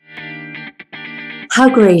How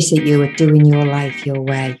great are you at doing your life your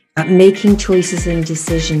way, at making choices and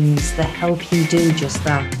decisions that help you do just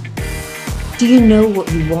that? Do you know what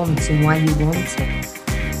you want and why you want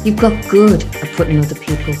it? You've got good at putting other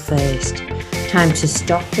people first. Time to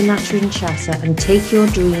stop the nattering chatter and take your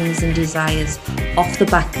dreams and desires off the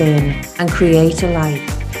back burner and create a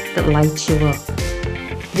life that lights you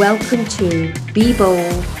up. Welcome to Be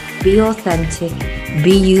Bold, Be Authentic,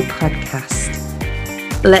 Be You podcast.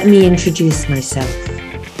 Let me introduce myself.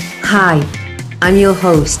 Hi, I'm your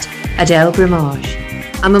host, Adele Brimage.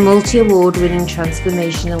 I'm a multi-award winning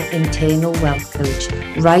transformational internal wealth coach,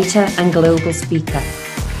 writer and global speaker.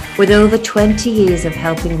 With over 20 years of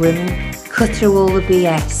helping women cut through all the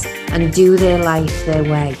BS and do their life their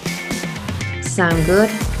way. Sound good?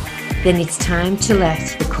 Then it's time to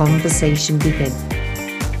let the conversation begin.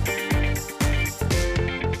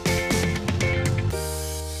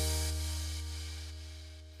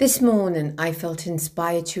 This morning, I felt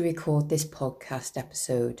inspired to record this podcast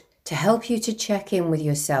episode to help you to check in with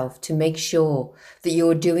yourself to make sure that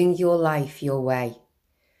you're doing your life your way.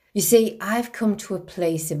 You see, I've come to a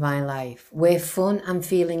place in my life where fun and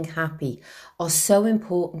feeling happy are so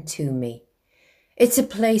important to me. It's a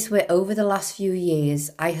place where over the last few years,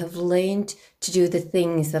 I have learned to do the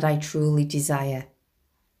things that I truly desire.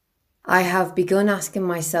 I have begun asking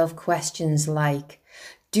myself questions like,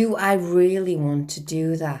 do I really want to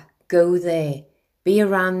do that? Go there, be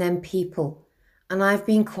around them people? And I've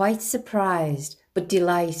been quite surprised but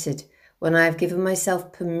delighted when I've given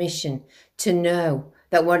myself permission to know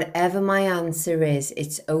that whatever my answer is,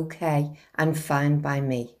 it's okay and fine by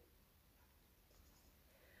me.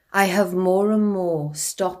 I have more and more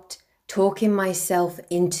stopped talking myself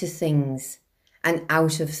into things and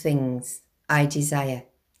out of things I desire.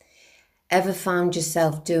 Ever found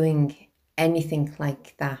yourself doing anything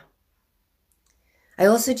like that? I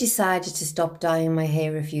also decided to stop dyeing my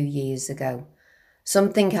hair a few years ago,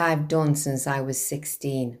 something I've done since I was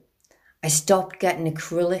 16. I stopped getting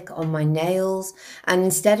acrylic on my nails, and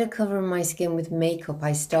instead of covering my skin with makeup,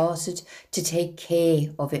 I started to take care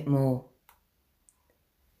of it more.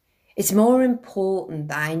 It's more important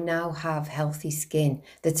that I now have healthy skin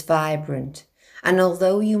that's vibrant, and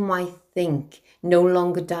although you might think no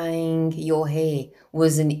longer dyeing your hair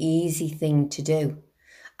was an easy thing to do,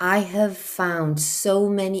 I have found so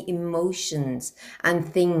many emotions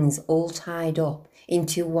and things all tied up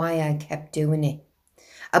into why I kept doing it.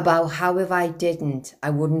 About how if I didn't, I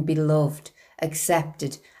wouldn't be loved,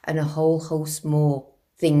 accepted, and a whole host more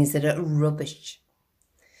things that are rubbish.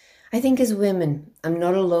 I think as women, I'm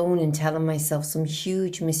not alone in telling myself some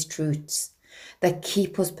huge mistruths that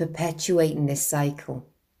keep us perpetuating this cycle.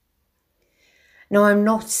 Now, I'm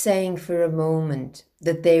not saying for a moment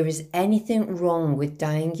that there is anything wrong with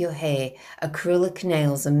dyeing your hair, acrylic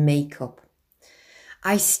nails and makeup.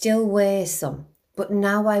 I still wear some, but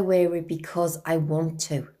now I wear it because I want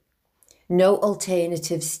to. No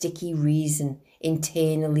alternative sticky reason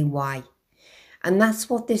internally why. And that's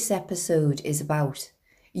what this episode is about.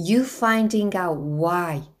 You finding out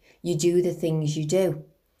why you do the things you do.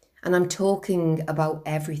 And I'm talking about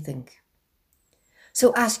everything.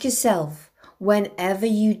 So ask yourself, whenever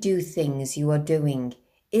you do things you are doing,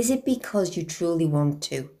 is it because you truly want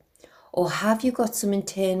to? Or have you got some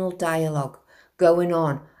internal dialogue going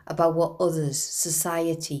on about what others,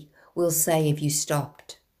 society, will say if you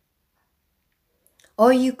stopped?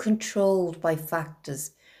 Are you controlled by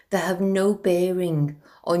factors that have no bearing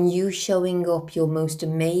on you showing up your most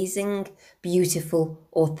amazing, beautiful,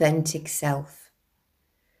 authentic self?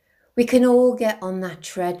 We can all get on that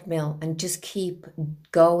treadmill and just keep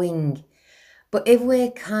going. But if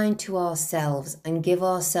we're kind to ourselves and give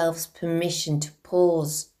ourselves permission to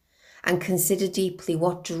pause and consider deeply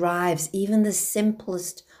what drives even the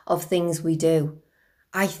simplest of things we do,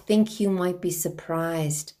 I think you might be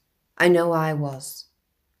surprised. I know I was.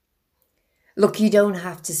 Look, you don't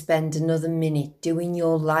have to spend another minute doing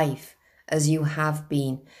your life as you have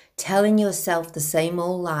been, telling yourself the same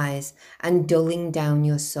old lies and dulling down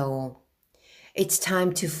your soul. It's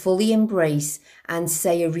time to fully embrace and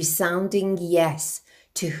say a resounding yes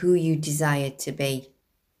to who you desire to be.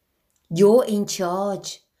 You're in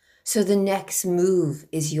charge, so the next move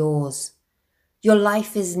is yours. Your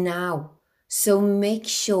life is now, so make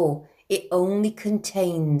sure it only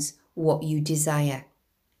contains what you desire.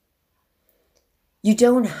 You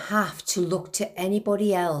don't have to look to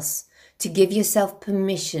anybody else to give yourself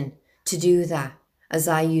permission to do that, as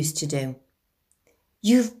I used to do.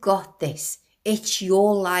 You've got this. It's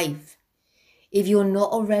your life. If you're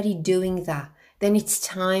not already doing that, then it's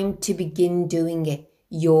time to begin doing it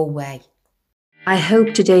your way. I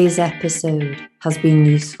hope today's episode has been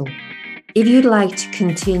useful. If you'd like to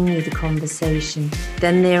continue the conversation,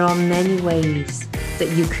 then there are many ways that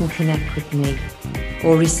you can connect with me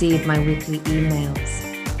or receive my weekly emails.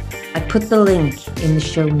 I put the link in the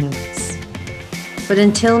show notes. But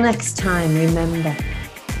until next time, remember,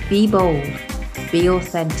 be bold, be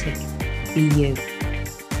authentic, be you.